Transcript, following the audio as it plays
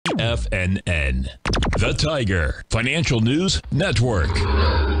TFNN, the Tiger Financial News Network.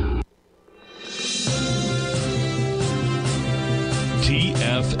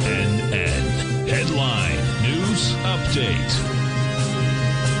 TFNN Headline News Update.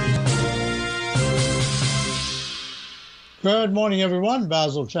 Good morning, everyone.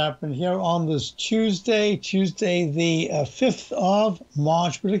 Basil Chapman here on this Tuesday the 5th of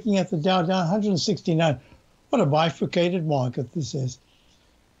March. We're looking at the Dow down 169. What a bifurcated market this is.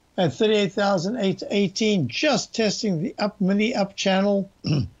 At 38,818, just testing the mini up channel.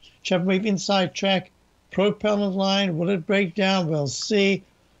 Chapman Wave inside track, propellant line. Will it break down? We'll see.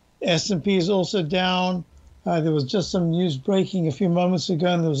 S&P is also down. There was just some news breaking a few moments ago,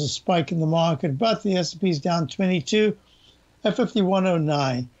 and there was a spike in the market, but the S&P is down 22 at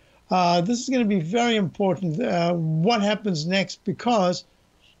 5109. This is going to be very important, what happens next, because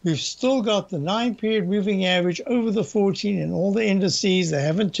we've still got the 9-period moving average over the 14 in all the indices. They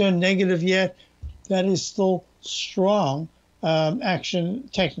haven't turned negative yet. That is still strong action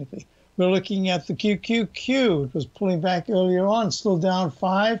technically. We're looking at the QQQ. It was pulling back earlier on, still down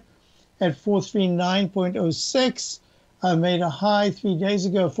 5 at 439.06. Made a high 3 days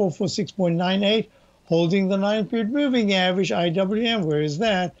ago, 446.98. Holding the 9-period moving average, IWM, where is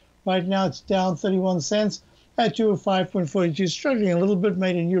that? Right now it's down 31 cents at 205.42, struggling a little bit,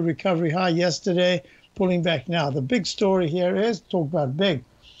 made a new recovery high yesterday, pulling back now. The big story here is, talk about big,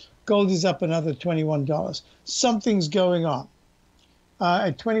 gold is up another $21. Something's going on.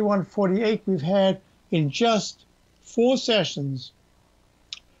 At 21.48, we've had in just 4 sessions,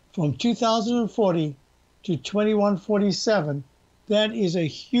 from 2040 to 2147, that is a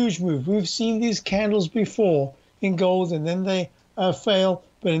huge move. We've seen these candles before in gold, and then they fail.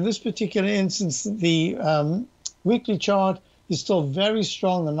 But in this particular instance, the weekly chart is still very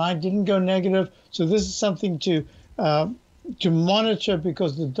strong. The 9 didn't go negative. So this is something to monitor,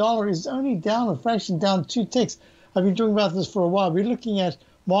 because the dollar is only down a fraction, down 2 ticks. I've been talking about this for a while. We're looking at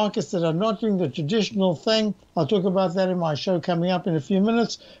markets that are not doing the traditional thing. I'll talk about that in my show coming up in a few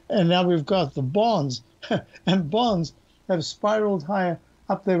minutes. And now we've got the bonds. And bonds have spiraled higher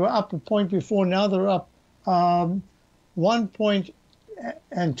up. They were up a point before. Now they're up 1 point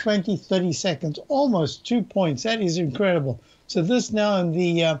and 30 seconds, almost 2 points. That is incredible. So this now in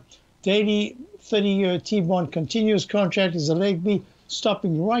the daily 30-year T-bond continuous contract is a leg B,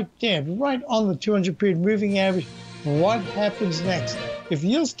 stopping right there, right on the 200-period moving average. What happens next? If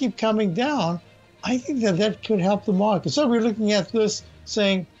yields keep coming down, I think that could help the market. So we're looking at this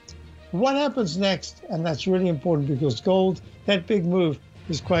saying, what happens next? And that's really important, because gold, that big move,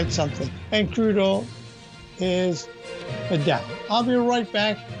 is quite something. And crude oil is down. I'll be right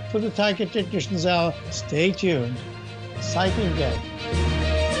back for the Tiger Technicians Hour. Stay tuned. Cycling Day.